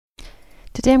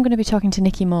Today I'm going to be talking to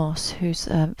Nicky Moss, who's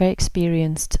a very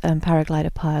experienced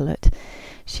paraglider pilot.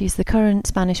 She's the current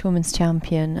Spanish women's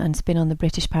champion and has been on the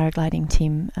British paragliding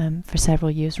team for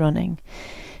several years running.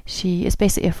 She is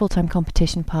basically a full-time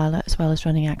competition pilot as well as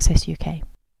running Access UK.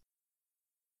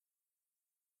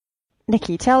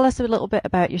 Nicky, tell us a little bit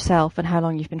about yourself and how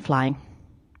long you've been flying.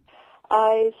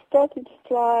 I started to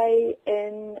fly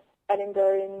in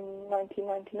Edinburgh in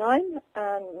 1999,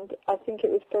 and I think it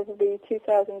was probably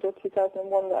 2000 or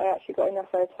 2001 that I actually got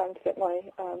enough airtime to get my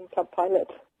club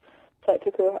pilot. So it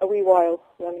took a wee while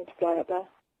learning to fly up there.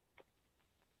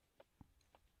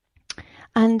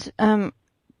 And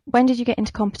when did you get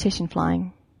into competition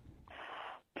flying?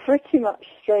 Pretty much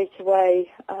straight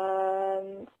away.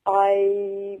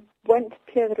 I went to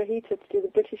Piedrahita to do the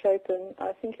British Open.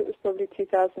 I think it was probably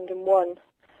 2001,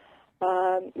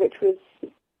 which was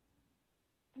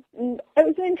an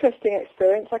interesting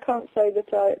experience. I can't say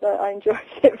that I enjoyed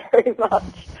it very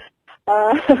much.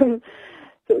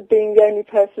 Sort of being the only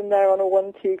person there on a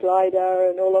 1-2 glider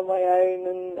and all on my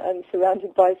own and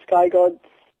surrounded by sky gods.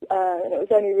 And it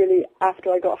was only really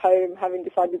after I got home, having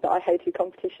decided that I hated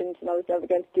competitions and I was never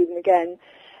going to do them again,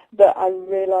 that I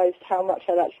realised how much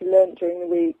I'd actually learnt during the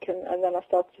week, and then I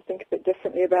started to think a bit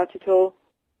differently about it all.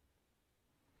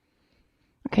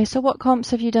 Okay, so what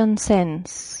comps have you done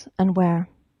since and where?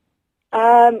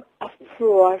 I've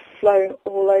flown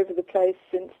all over the place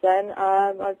since then.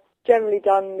 I've generally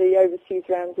done the overseas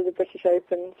rounds of the British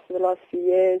Opens for the last few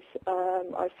years.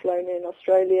 I've flown in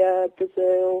Australia,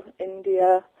 Brazil,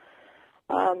 India.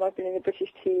 I've been in the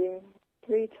British team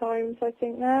 3 times, I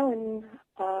think now, in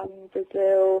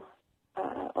Brazil,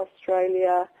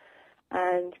 Australia,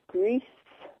 and Greece.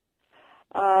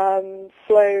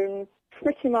 Flown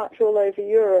pretty much all over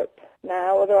Europe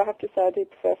now, although I have to say I do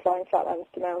prefer flying flatlands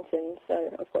to mountains, so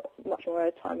I've got much more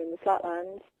airtime in the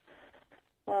flatlands.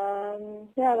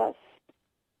 Yeah, that's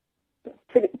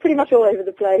pretty much all over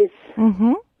the place.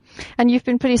 Mm-hmm. And you've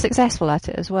been pretty successful at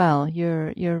it as well.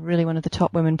 You're really one of the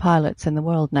top women pilots in the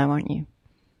world now, aren't you?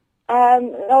 I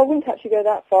wouldn't actually go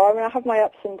that far. I mean, I have my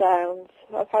ups and downs.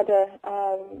 I've had a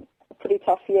pretty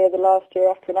tough year the last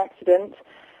year after an accident,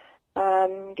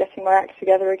 getting my act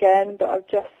together again, but I've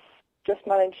just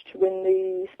managed to win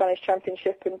the Spanish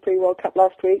Championship and pre-World Cup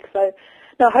last week, so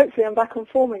now hopefully I'm back on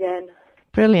form again.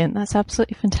 Brilliant. That's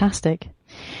absolutely fantastic.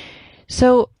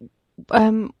 So,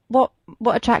 what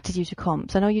attracted you to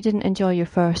comps? I know you didn't enjoy your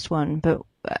first one, but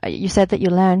you said that you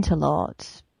learned a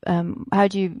lot. How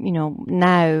do you,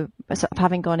 now, sort of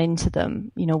having gone into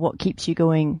them, what keeps you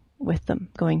going to them?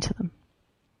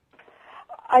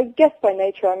 I guess by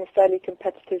nature I'm a fairly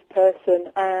competitive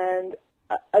person, and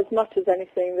as much as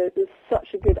anything, there's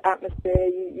such a good atmosphere.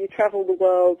 You travel the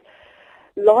world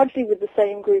largely with the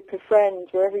same group of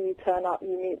friends. Wherever you turn up,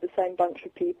 you meet the same bunch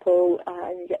of people,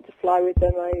 and you get to fly with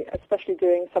them. Especially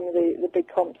doing some of the big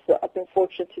comps that I've been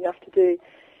fortunate enough to do,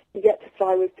 you get to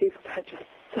fly with people that are just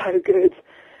so good.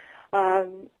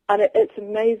 And it's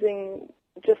amazing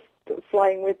just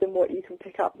flying with them what you can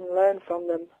pick up and learn from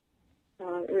them.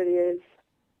 It really is.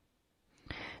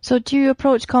 So do you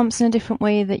approach comps in a different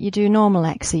way that you do normal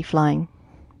XC flying?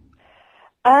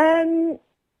 Yeah,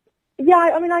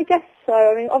 I mean, I guess so.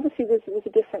 I mean, obviously there's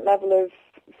a different level of,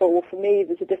 for me,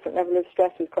 there's a different level of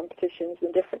stress with competitions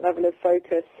and a different level of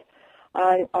focus.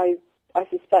 I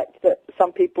suspect that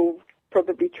some people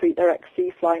probably treat their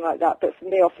XC flying like that, but for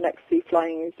me, often XC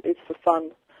flying is for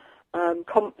fun.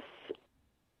 Comps,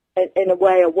 in a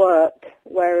way, are work,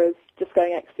 whereas just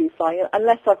going XC flying,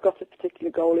 unless I've got a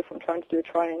particular goal, if I'm trying to do a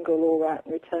triangle or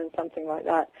and return, something like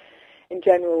that, in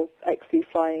general, XC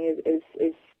flying is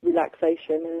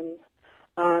relaxation,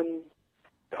 and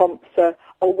comps are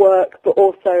work, but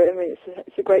also, I mean,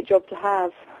 it's a great job to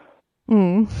have.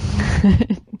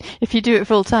 If you do it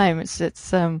full time, it's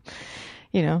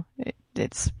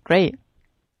great.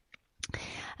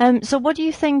 So what do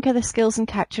you think are the skills and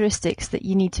characteristics that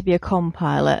you need to be a comm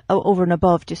pilot over and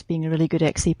above just being a really good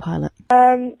XC pilot?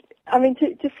 I mean,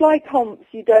 to fly comps,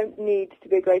 you don't need to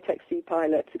be a great XC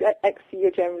pilot. XC,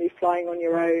 you're generally flying on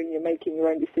your own, you're making your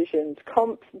own decisions.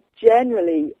 Comps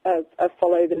generally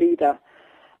follow the leader.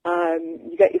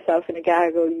 You get yourself in a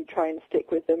gaggle, you try and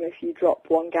stick with them. If you drop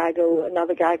one gaggle,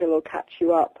 another gaggle will catch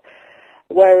you up.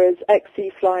 Whereas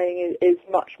XC flying is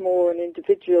much more an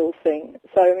individual thing.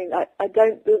 So, I mean,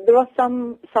 there are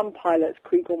some pilots,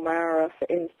 Kriegel Maurer, for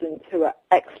instance, who are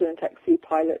excellent XC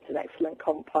pilots and excellent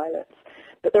comp pilots.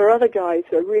 But there are other guys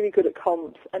who are really good at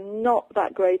comps and not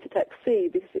that great at XC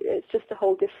because it's just a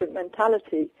whole different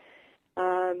mentality.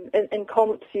 In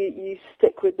comps, you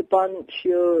stick with the bunch,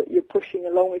 you're pushing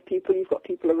along with people, you've got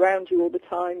people around you all the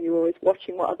time, you're always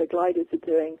watching what other gliders are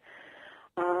doing.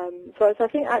 So I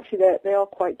think actually they are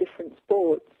quite different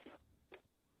sports.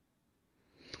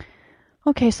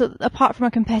 Okay, so apart from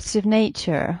a competitive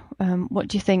nature, what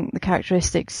do you think the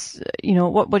characteristics,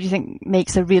 what do you think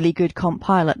makes a really good comp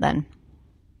pilot then?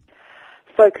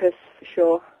 Focus, for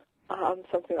sure.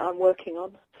 Something that I'm working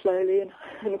on slowly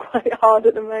and quite hard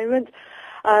at the moment.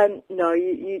 No,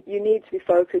 you need to be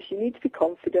focused. You need to be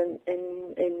confident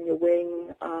in your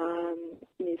wing.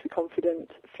 You need to be confident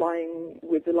flying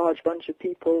with a large bunch of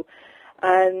people,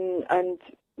 and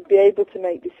be able to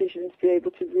make decisions, be able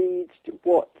to read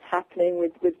what's happening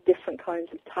with different kinds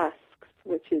of tasks,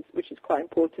 which is quite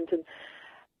important. And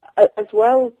as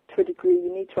well, to a degree,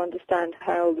 you need to understand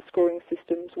how the scoring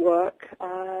systems work.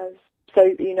 So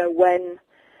you know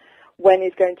when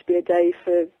is going to be a day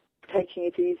for taking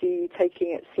it easy,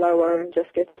 taking it slower, and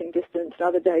just getting distance, and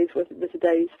other days there's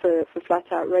days for flat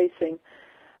out racing.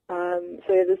 So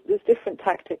yeah, there's different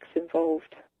tactics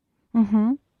involved.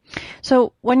 Mm-hmm.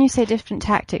 So when you say different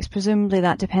tactics, presumably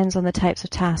that depends on the types of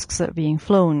tasks that are being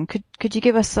flown. Could you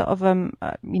give us sort of a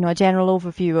general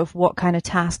overview of what kind of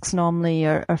tasks normally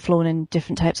are flown in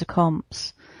different types of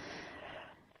comps?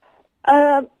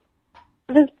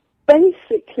 There's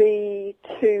basically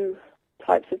two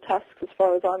types of tasks as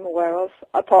far as I'm aware of,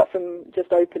 apart from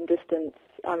just open distance.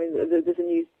 I mean, there's a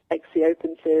new XC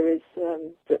Open series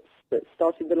that's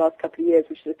started the last couple of years,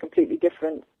 which is a completely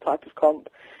different type of comp,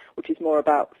 which is more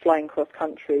about flying cross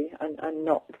country and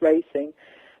not racing.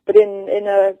 But in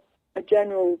a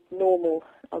general, normal,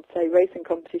 I'd say, racing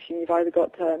competition, you've either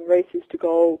got races to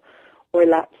goal or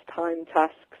elapsed time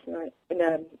tasks. In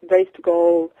a race to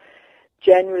goal,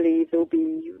 generally there'll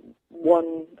be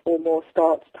one or more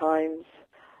start times,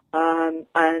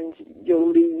 and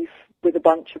you'll leave with a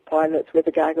bunch of pilots with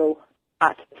a gaggle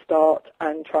at the start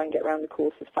and try and get around the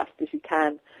course as fast as you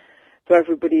can. So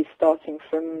everybody's starting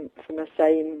from the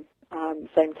same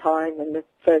time, and the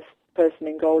first person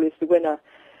in goal is the winner.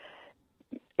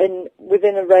 And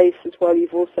within a race as well,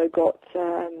 you've also got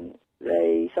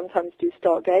they sometimes do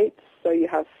start gates. So you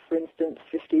have, for instance,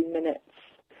 15 minutes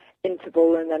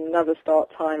interval, and then another start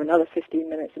time, another 15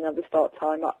 minutes, another start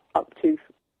time, up to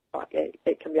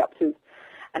it can be up to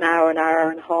an hour and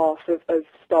a half of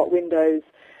start windows.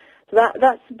 So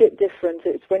that's a bit different.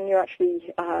 It's when you're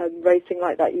actually racing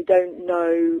like that, you don't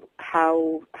know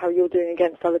how you're doing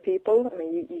against other people. I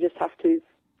mean, you just have to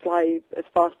fly as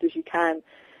fast as you can.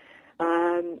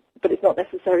 But it's not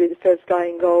necessarily the first guy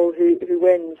in goal who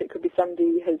wins. It could be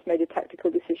somebody who has made a tactical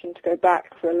decision to go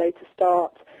back for a later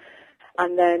start,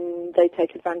 and then they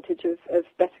take advantage of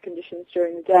better conditions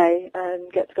during the day and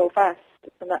get to go fast.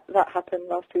 And that happened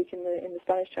last week in the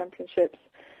Spanish Championships.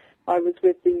 I was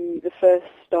with the first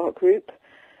start group,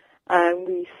 and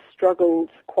we struggled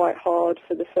quite hard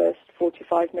for the first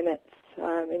 45 minutes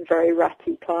in very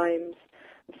ratty climbs.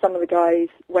 Some of the guys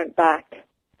went back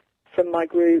from my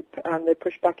group, and they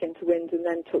pushed back into wind, and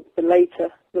then took the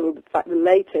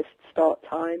latest start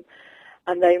time,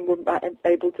 and they weren't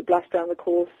able to blast down the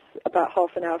course about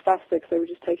half an hour faster because they were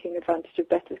just taking advantage of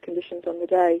better conditions on the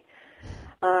day.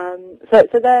 So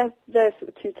they're sort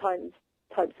of two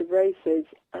types of races,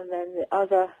 and then the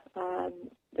other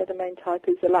main type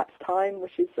is elapsed time,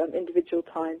 which is individual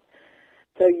time.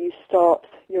 So you start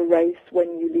your race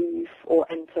when you leave or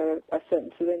enter a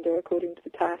certain cylinder according to the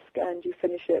task, and you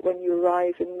finish it when you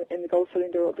arrive in the goal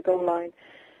cylinder or the goal line.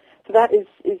 So that is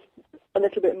a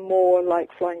little bit more like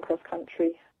flying cross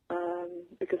country,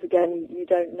 because again, you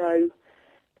don't know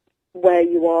where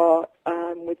you are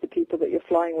with the people that you're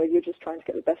flying with. You're just trying to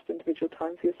get the best individual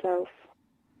time for yourself.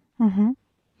 Mm-hmm.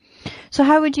 So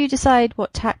how would you decide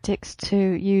what tactics to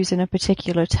use in a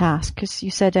particular task? Because you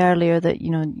said earlier that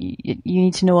you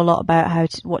need to know a lot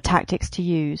about what tactics to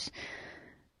use.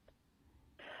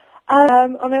 I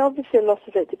mean, obviously a lot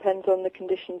of it depends on the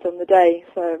conditions on the day.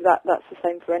 So that's the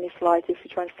same for any flight. If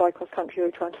you're trying to fly cross country or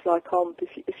you're trying to fly comp,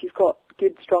 if you've got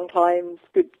good strong times,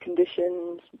 good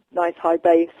conditions, nice high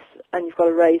base, and you've got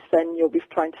a race, then you'll be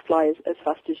trying to fly as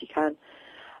fast as you can.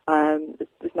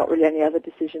 There's not really any other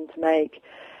decision to make.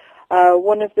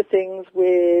 One of the things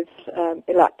with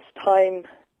elapsed time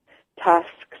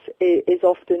tasks is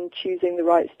often choosing the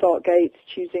right start gate,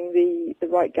 choosing the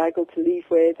right gaggle to leave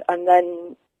with, and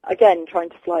then again trying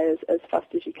to fly as fast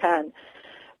as you can.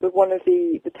 But one of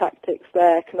the tactics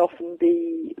there can often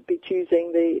be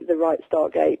choosing the right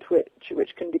start gate,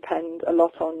 which can depend a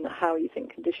lot on how you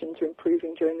think conditions are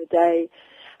improving during the day,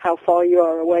 how far you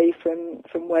are away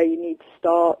from where you need to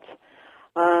start.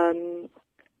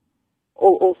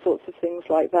 All sorts of things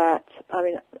like that. I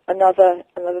mean, another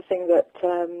thing that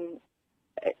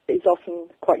is often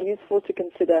quite useful to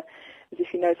consider, as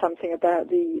if you know something about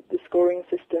the scoring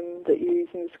system that you use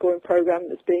in the scoring program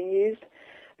that's being used,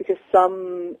 because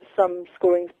some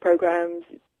scoring programs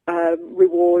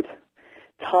reward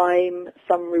time,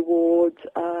 some reward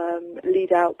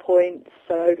lead out points.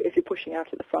 So if you're pushing out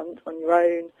at the front on your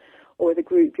own or with a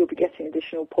group, you'll be getting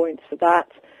additional points for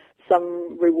that.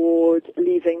 Some reward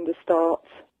leaving the start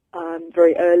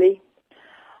very early.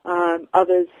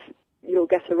 Others, you'll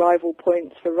get arrival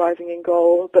points for arriving in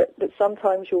goal, but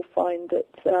sometimes you'll find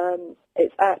that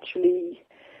it's actually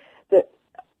that,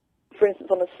 for instance,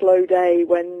 on a slow day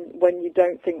when you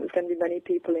don't think there's going to be many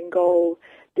people in goal,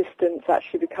 distance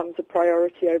actually becomes a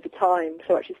priority over time.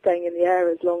 So actually staying in the air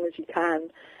as long as you can,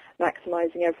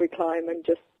 maximising every climb and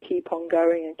just keep on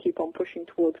going and keep on pushing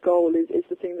towards goal is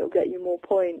the thing that will get you more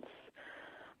points.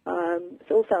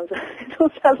 It all sounds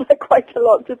like quite a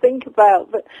lot to think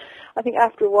about, but I think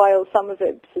after a while some of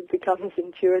it becomes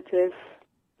intuitive.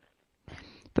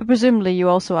 But presumably you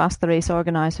also ask the race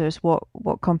organisers what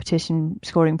competition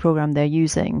scoring programme they're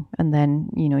using, and then,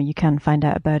 you can find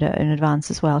out about it in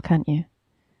advance as well, can't you?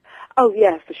 Oh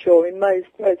yeah, for sure. In most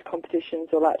competitions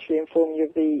will actually inform you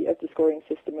of the scoring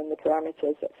system and the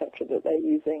parameters, etc., that they're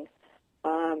using.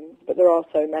 But there are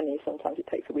so many, sometimes it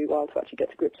takes a wee while to actually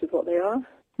get to grips with what they are.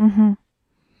 Mm-hmm.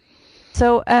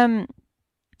 So,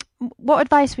 what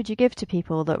advice would you give to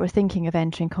people that were thinking of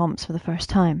entering comps for the first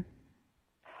time?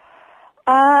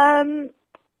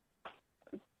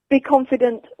 Be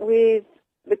confident with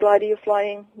the glider you're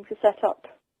flying, with the setup,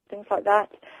 things like that.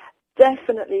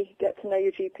 Definitely get to know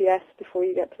your GPS before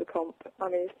you get to the comp. I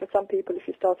mean, for some people, if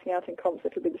you're starting out in comps,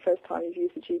 it'll be the first time you've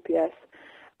used the GPS.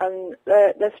 And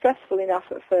they're stressful enough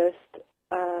at first.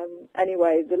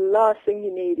 Anyway, the last thing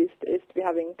you need is to be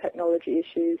having technology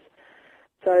issues.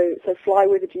 So fly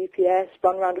with a GPS,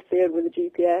 run around a field with a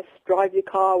GPS, drive your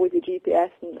car with your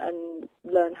GPS and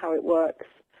learn how it works.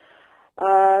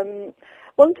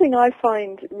 One thing I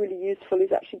find really useful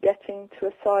is actually getting to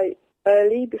a site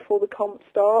early before the comp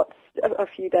starts, a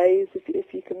few days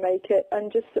if you can make it,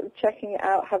 and just sort of checking it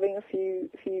out, having a few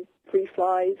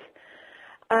pre-flies.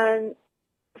 And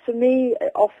for me,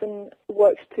 it often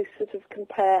works to sort of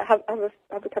compare, have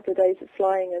a couple of days of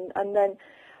flying and then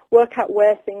work out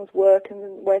where things work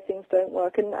and where things don't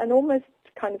work, and almost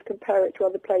kind of compare it to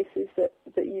other places that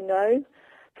you know.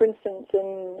 For instance,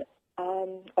 in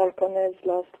Orcones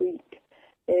last week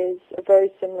is a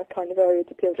very similar kind of area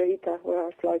to Piedrahita, where I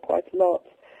fly quite a lot.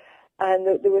 And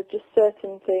there were just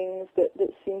certain things that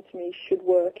seemed to me should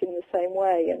work in the same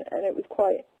way, and it was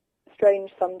quite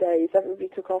strange some days. Everybody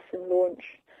took off from launch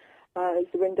as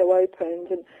the window opened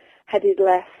and headed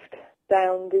left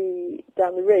down the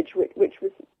ridge, which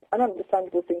was an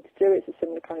understandable thing to do. It's a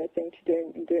similar kind of thing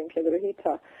you do in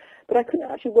Piedrahita. But I couldn't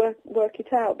actually work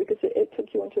it out because it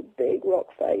took you onto a big rock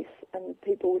face and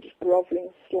people were just grovelling,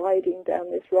 sliding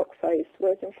down this rock face,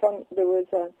 whereas in front there was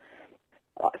a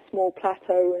small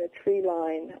plateau and a tree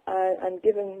line, and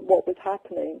given what was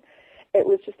happening, it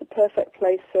was just a perfect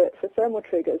place for thermal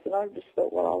triggers. And I just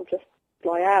thought, well, I'll just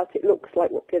fly out. It looks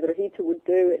like what Piedrahita would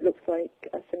do. It looks like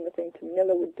a similar thing to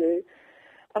Manila would do.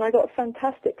 And I got a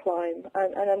fantastic climb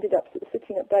and ended up sort of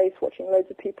sitting at base watching loads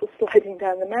of people sliding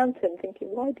down the mountain thinking,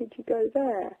 why did you go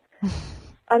there?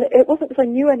 And it wasn't because I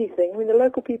knew anything. I mean, the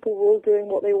local people were all doing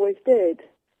what they always did.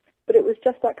 But it was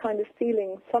just that kind of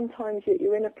feeling. Sometimes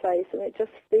you're in a place and it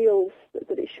just feels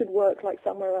that it should work like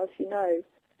somewhere else you know.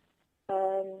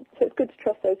 So it's good to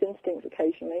trust those instincts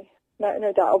occasionally.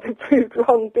 No doubt I'll be proved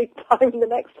wrong big time the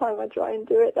next time I try and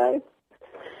do it, though.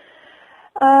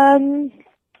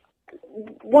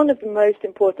 One of the most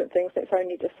important things, and it's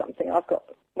only just something I've got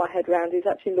my head around, is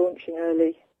actually launching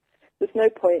early. There's no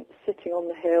point sitting on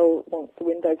the hill once the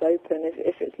window's open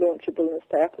if it's launchable and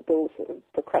stay-upable, sort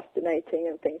of procrastinating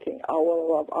and thinking, oh,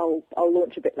 well, I'll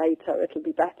launch a bit later, it'll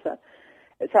be better.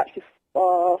 It's actually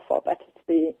far, far better to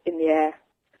be in the air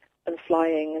and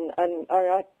flying. And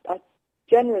I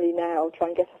generally now try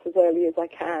and get off as early as I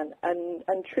can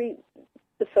and treat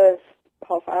the first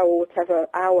half hour, whatever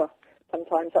hour,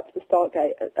 sometimes up to the start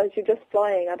gate. As you're just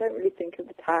flying, I don't really think of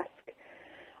the task.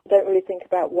 I don't really think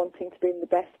about wanting to be in the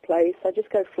best place. I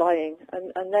just go flying.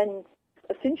 And then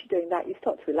as soon as you're doing that, you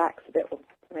start to relax a bit.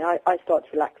 I mean, I start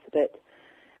to relax a bit.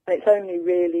 And it's only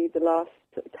really the last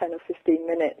 10 or 15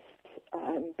 minutes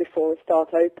before a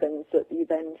start opens that you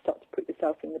then start to put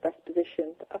yourself in the best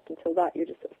position. But up until that, you're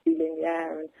just sort of feeling the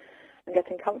air and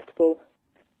getting comfortable.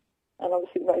 And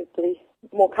obviously, the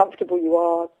more comfortable you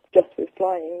are just with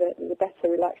flying, the better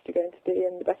relaxed you're going to be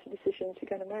and the better decisions you're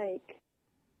going to make.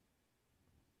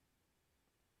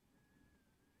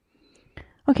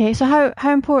 Okay, so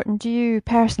how important do you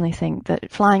personally think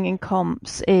that flying in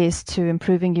comps is to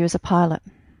improving you as a pilot?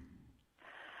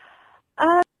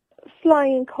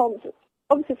 Flying in comps,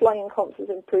 obviously flying in comps has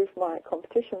improved my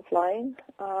competition flying.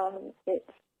 It's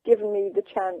given me the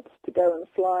chance to go and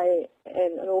fly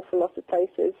in an awful lot of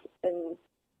places in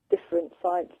different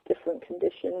sites, different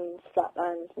conditions,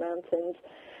 flatlands, mountains.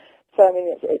 So I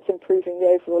mean, it's improving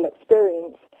the overall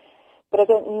experience. But I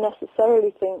don't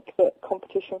necessarily think that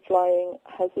competition flying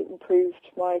has improved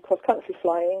my cross-country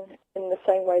flying in the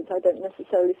same way that I don't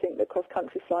necessarily think that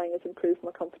cross-country flying has improved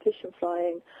my competition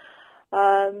flying.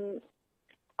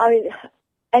 I mean,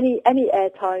 any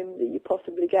airtime that you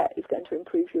possibly get is going to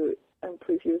improve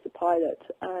you as a pilot,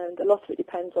 and a lot of it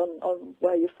depends on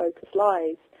where your focus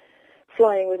lies.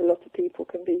 Flying with a lot of people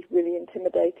can be really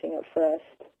intimidating at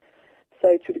first.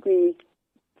 So to a degree,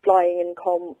 flying in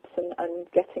comps and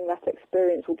getting that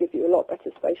experience will give you a lot better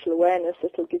spatial awareness.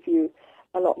 It'll give you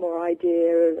a lot more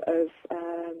idea of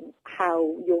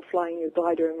how you're flying your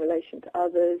glider in relation to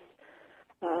others,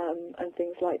 and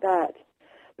things like that.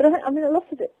 But I mean, a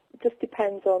lot of it just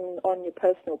depends on your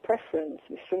personal preference.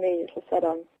 For me, as I said,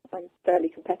 I'm fairly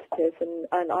competitive,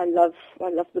 and I love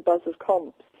the buzz of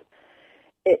comps.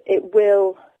 It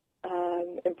will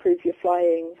improve your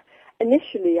flying.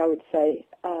 Initially, I would say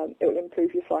it will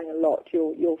improve your flying a lot.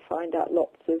 You'll find out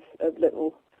lots of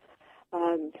little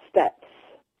steps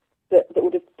that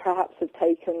would have perhaps have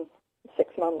taken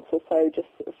 6 months or so, just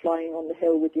sort of flying on the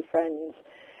hill with your friends.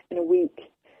 In a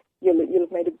week, you'll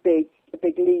have made a big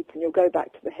leap, and you'll go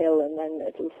back to the hill, and then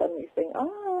it'll suddenly think,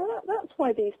 that's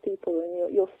why these people,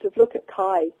 and you'll sort of look at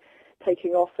Kai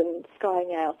taking off and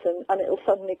skying out, and it'll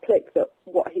suddenly click that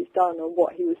what he's done or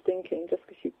what he was thinking, just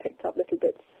because you picked up little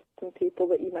bits from people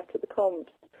that you met at the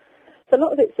comps. So a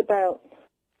lot of it's about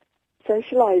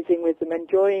socialising with them,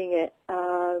 enjoying it,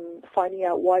 finding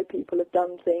out why people have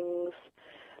done things,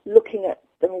 looking at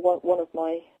them. One of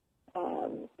my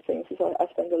things is I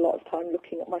spend a lot of time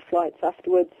looking at my flights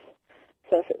afterwards.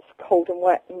 So if it's cold and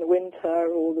wet in the winter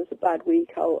or there's a bad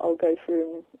week, I'll go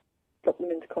through and drop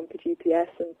them into CompuGPS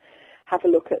and have a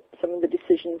look at some of the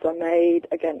decisions I made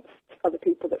against other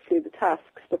people that flew the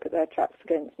tasks, look at their tracks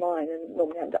against mine, and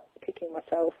normally end up kicking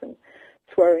myself and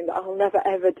swearing that I'll never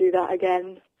ever do that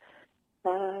again.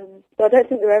 But I don't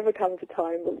think there ever comes a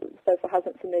time, so far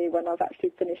hasn't for me, when I've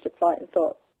actually finished a flight and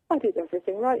thought, I did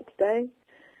everything right today.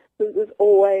 There's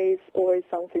always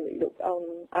something that you look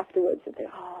on afterwards and think,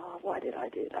 why did I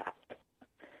do that?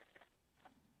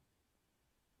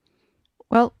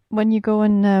 Well, when you go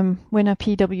and win a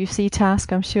PwC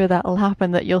task, I'm sure that'll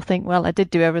happen, that you'll think, well, I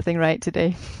did do everything right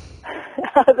today.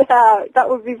 That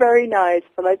would be very nice,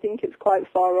 but I think it's quite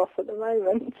far off at the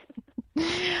moment.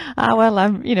 Well,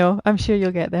 I'm sure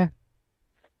you'll get there.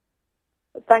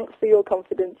 Thanks for your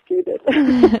confidence, Judith.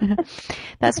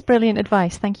 That's brilliant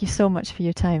advice. Thank you so much for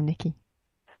your time, Nicky.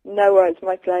 No worries,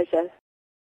 my pleasure.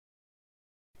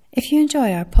 If you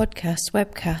enjoy our podcasts,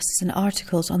 webcasts and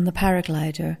articles on the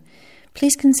paraglider,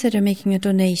 please consider making a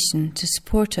donation to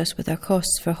support us with our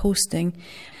costs for hosting,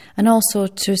 and also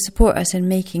to support us in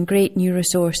making great new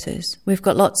resources. We've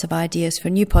got lots of ideas for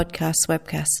new podcasts,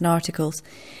 webcasts and articles,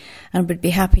 and would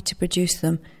be happy to produce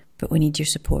them, but we need your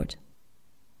support.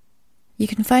 You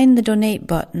can find the donate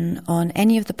button on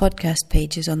any of the podcast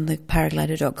pages on the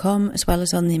paraglider.com, as well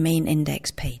as on the main index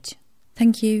page.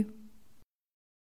 Thank you.